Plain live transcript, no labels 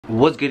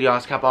What's good, y'all?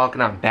 It's Capaholic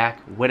and I'm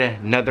back with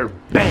another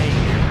banger,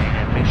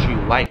 man. Make sure you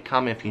like,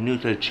 comment if you're new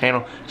to the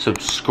channel,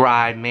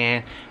 subscribe,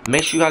 man.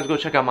 Make sure you guys go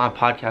check out my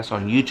podcast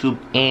on YouTube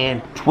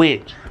and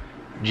Twitch,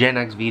 Gen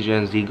X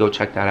VGNZ. Go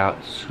check that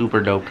out.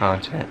 Super dope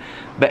content.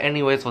 But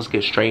anyways, let's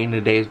get straight into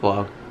today's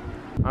vlog.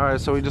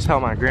 Alright, so we just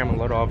helped my grandma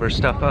load all of her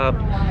stuff up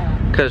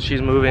because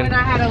she's moving.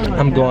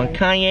 I'm going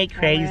Kanye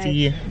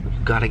crazy.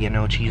 Gotta get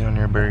no cheese on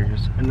your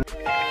burgers.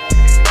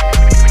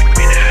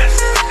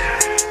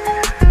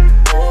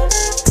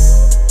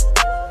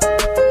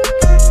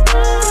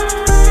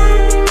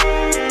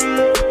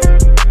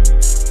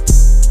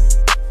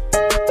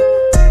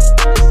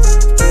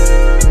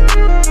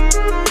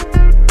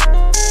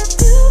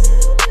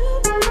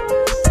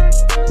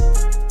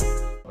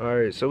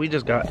 Alright, so we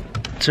just got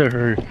to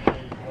her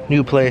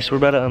new place. We're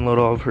about to unload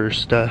all of her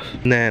stuff.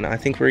 And then I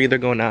think we're either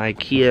going to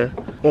IKEA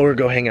or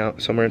go hang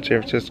out somewhere in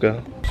San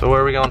Francisco. So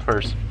where are we going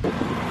first?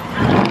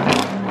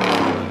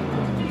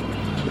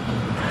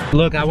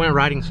 Look, I went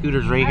riding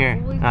scooters right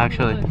here,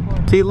 actually.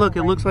 See, look,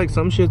 it looks like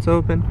some shit's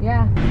open.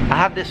 Yeah. I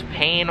have this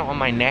pain on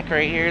my neck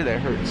right here that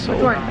hurts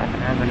so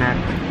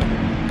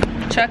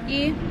bad.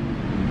 Chucky,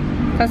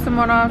 custom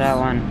one-offs. That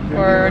one.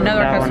 Or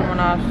another custom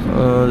one-offs.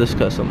 This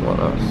custom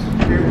one-offs.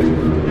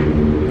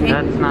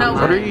 That's not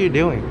What are you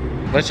doing?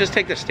 Let's just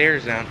take the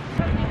stairs down.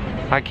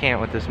 I can't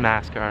with this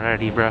mask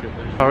already, bro.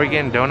 Are we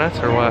getting donuts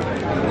or what?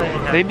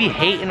 They be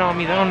hating on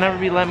me. They'll never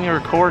be letting me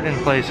record in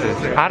places.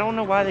 I don't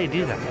know why they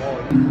do that.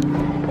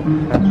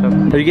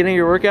 Are you getting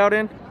your workout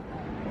in?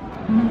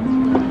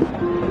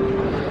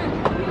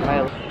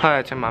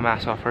 Alright, take my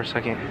mask off for a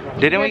second.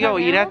 Didn't we go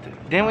eat at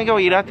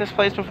this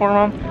place before,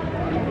 Mom?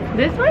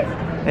 This place?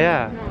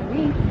 Yeah.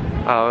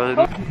 Oh,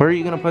 where are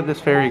you gonna put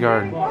this fairy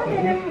garden? We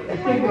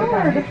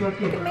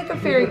can make a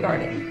fairy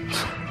garden.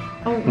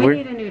 Oh, we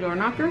need a new door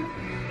knocker.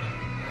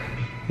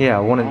 Yeah,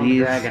 one of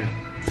these. Dragon.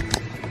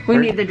 We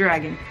need the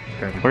dragon.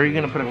 Where are you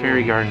gonna put a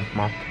fairy garden,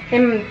 Mom?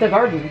 In the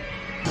garden.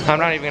 I'm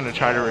not even gonna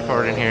try to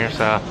record in here,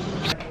 so.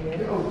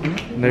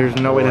 There's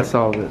no way to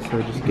solve it,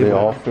 so just give it. They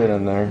all fit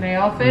in there. They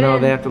all fit No,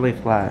 in? they have to lay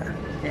flat.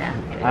 Yeah.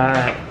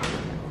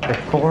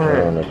 Before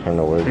I'm gonna turn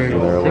the words in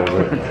there a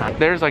little bit.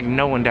 There's like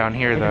no one down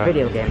here though.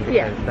 video game,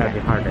 because that'd be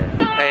harder.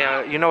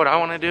 Hey, you know what I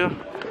wanna do?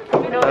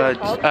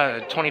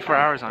 24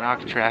 hours on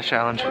Alcatraz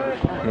challenge.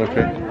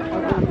 Okay.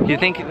 You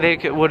think they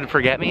would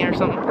forget me or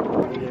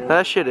something?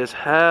 That shit is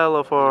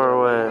hella far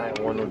away.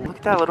 Look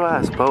at that little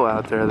ass boat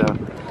out there though.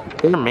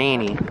 They're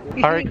manny.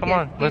 Alright, come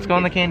on. Let's go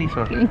in the candy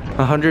store.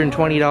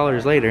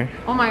 $120 later.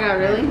 Oh my god,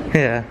 really?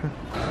 Yeah.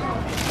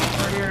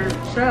 For your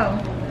show.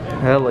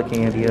 Hella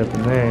candy up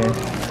in there.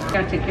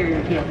 Gotta take care of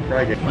your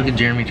kid. Look at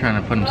Jeremy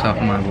trying to put himself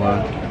in my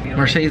vlog.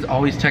 Mercedes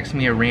always texts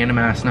me a random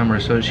ass number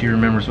so she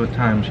remembers what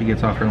time she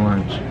gets off her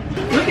lunch.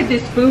 Look at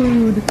this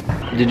food.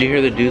 Did you hear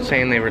the dude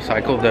saying they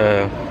recycled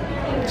the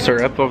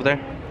syrup over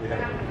there?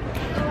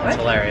 That's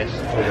hilarious.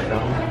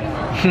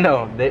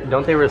 No,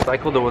 don't they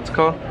recycle the what's it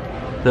called?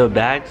 The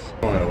bags?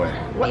 Throw that away.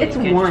 Well, it's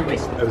warm.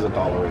 It was $1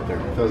 right there.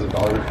 If it was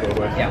 $1, we'd throw it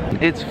away. Yeah.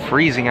 It's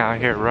freezing out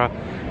here, bro.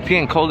 It's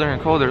getting colder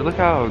and colder. Look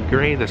how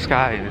gray the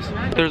sky is.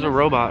 There's a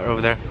robot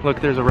over there. Look,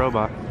 there's a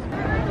robot.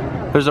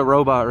 There's a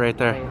robot right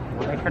there.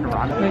 We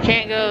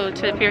can't go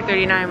to Pier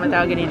 39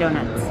 without getting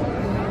donuts.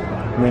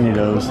 Mini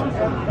does.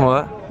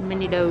 What?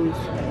 Mini doughs.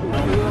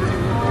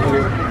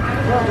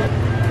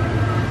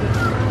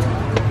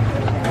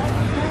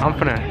 I'm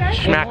finna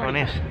smack on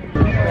this.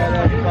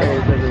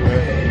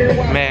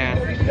 Man,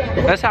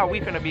 that's how we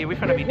finna be. We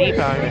finna be deep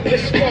out here.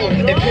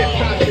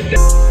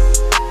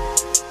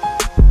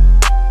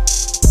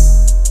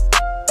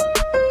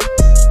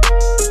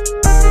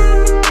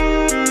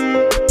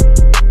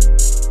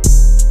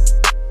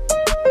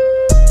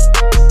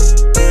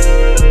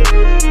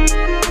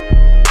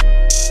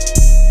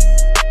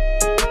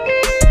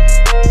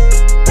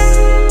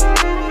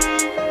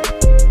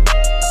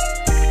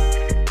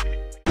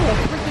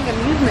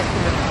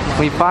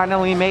 We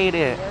finally made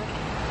it.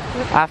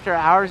 After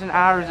hours and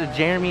hours of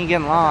Jeremy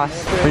getting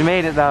lost. We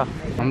made it though.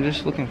 I'm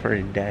just looking for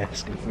a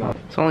desk.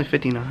 It's only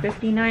 59.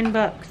 59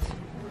 bucks.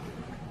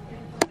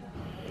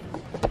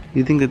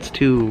 You think it's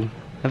too,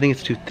 I think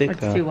it's too thick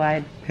though. It's too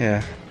wide.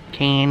 Yeah.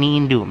 Can't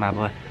even do it, my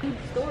boy.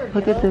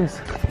 Look at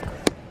this.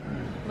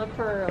 Look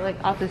for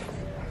like office.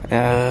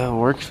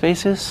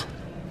 Workspaces?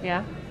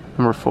 Yeah.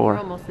 Number We're 4.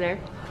 almost there.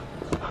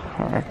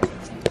 Alright.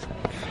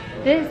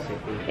 This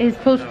is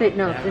post-it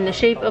notes in the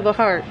shape of a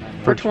heart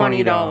for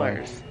 $20.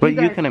 But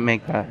you couldn't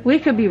make that. We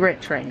could be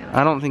rich right now.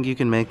 I don't think you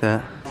can make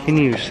that. Can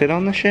you sit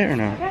on the shit or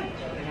no?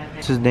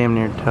 This is damn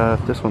near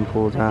tough. This one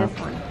pulls out. This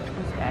one.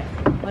 Okay.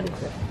 What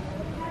is it?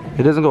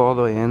 It doesn't go all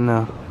the way in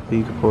though, but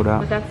you can pull it out.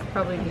 But that's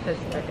probably because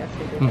the desk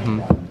is big. Mm-hmm.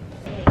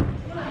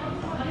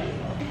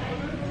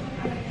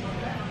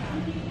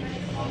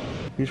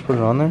 You just put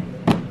it on there?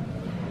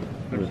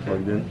 It was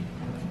plugged in.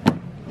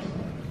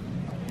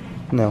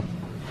 No.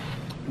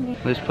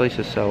 This place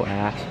is so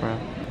ass, bro.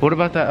 What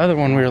about that other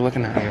one we were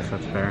looking at? I guess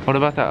that's fair. What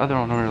about that other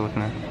one we were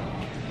looking at?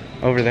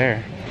 Over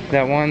there.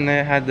 That one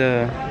that had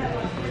the...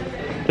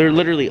 They're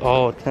literally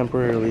all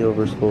temporarily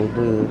oversold. Look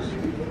at this.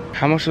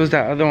 How much was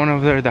that other one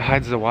over there that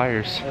hides the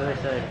wires? It was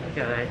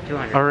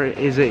 200. Or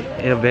is it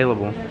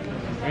available?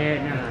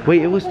 No.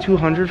 Wait, it was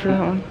 200 for that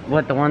one?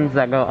 What, the ones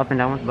that go up and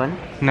down with the button?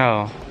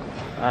 No.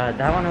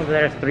 That one over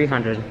there is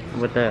 300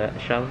 with the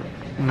shove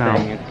No.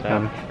 thing and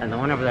stuff. And the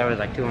one over there was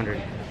like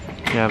 200.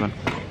 Kevin.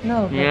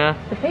 No. Yeah.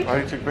 The Why picture.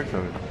 did you take a picture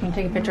of it? Can you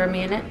take a picture of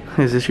me in it?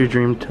 Is this your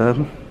dream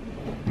tub?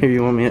 Here,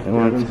 you want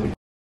me?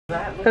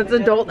 That's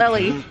adult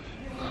Ellie.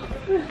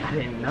 I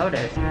didn't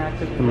notice.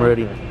 I'm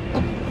ready.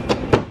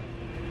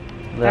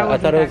 I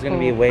thought it was gonna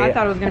be way. I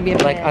thought it was gonna be a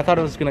like bed. I thought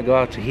it was gonna go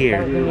out to here.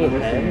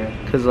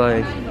 Cause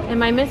like.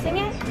 Am I missing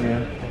it?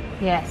 Yeah.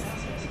 Yes.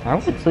 I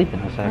would sleep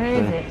in this Where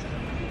actually. is it?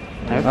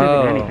 I would sleep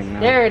Oh. in anything now.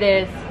 There it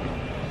is.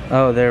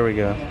 Oh, there we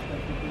go.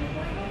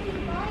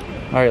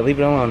 All right, leave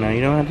it alone now.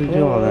 You don't have to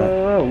do all that.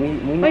 Whoa, we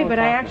know Wait, what's but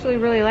I happening. actually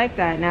really like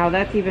that. Now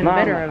that's even Mom,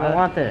 better of I a.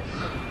 want this.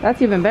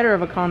 That's even better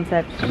of a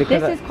concept.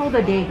 Because This I- is called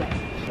a Dago.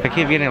 I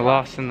keep getting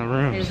lost in the It's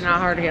rooms. not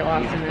hard to get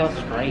lost in Go this.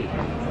 straight.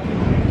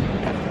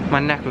 My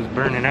neck was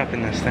burning up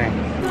in this thing.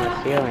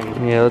 The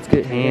ceiling. Yeah, let's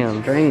get Get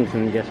hands. strings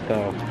and just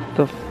go. What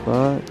the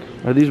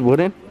fuck? Are these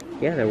wooden?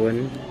 Yeah, they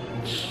wouldn't.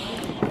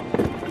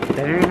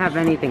 They didn't have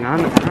anything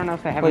on them. I don't know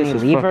if they have Place any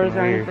is levers fucking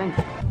or weird.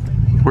 anything.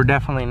 We're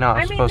definitely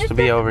not supposed to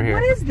be over here.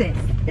 What is this?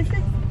 Is this?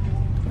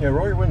 Yeah,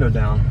 roll your window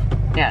down.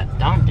 Yeah,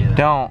 don't do that.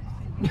 Don't.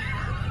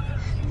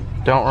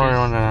 Don't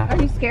ruin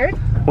Are you scared?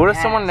 What if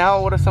someone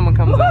now? What if someone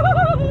comes up?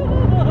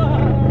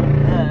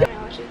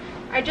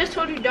 I just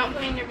told you don't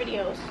play in your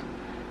videos.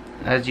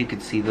 As you can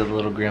see, the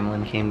little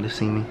gremlin came to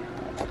see me.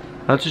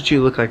 That's what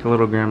you look like, a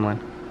little gremlin.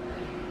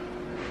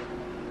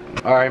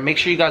 Alright, make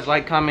sure you guys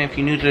like, comment. If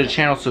you're new to the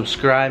channel,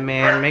 subscribe,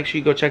 man. Make sure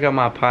you go check out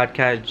my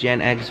podcast, Gen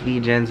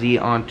XV, Gen Z,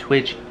 on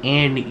Twitch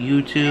and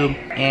YouTube.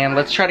 And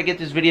let's try to get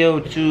this video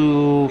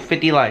to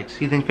 50 likes.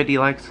 You think 50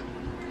 likes?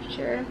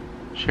 Sure.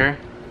 Sure?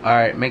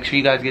 Alright, make sure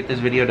you guys get this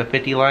video to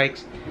 50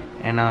 likes.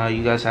 And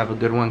you guys have a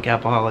good one.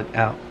 Capaholic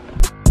out.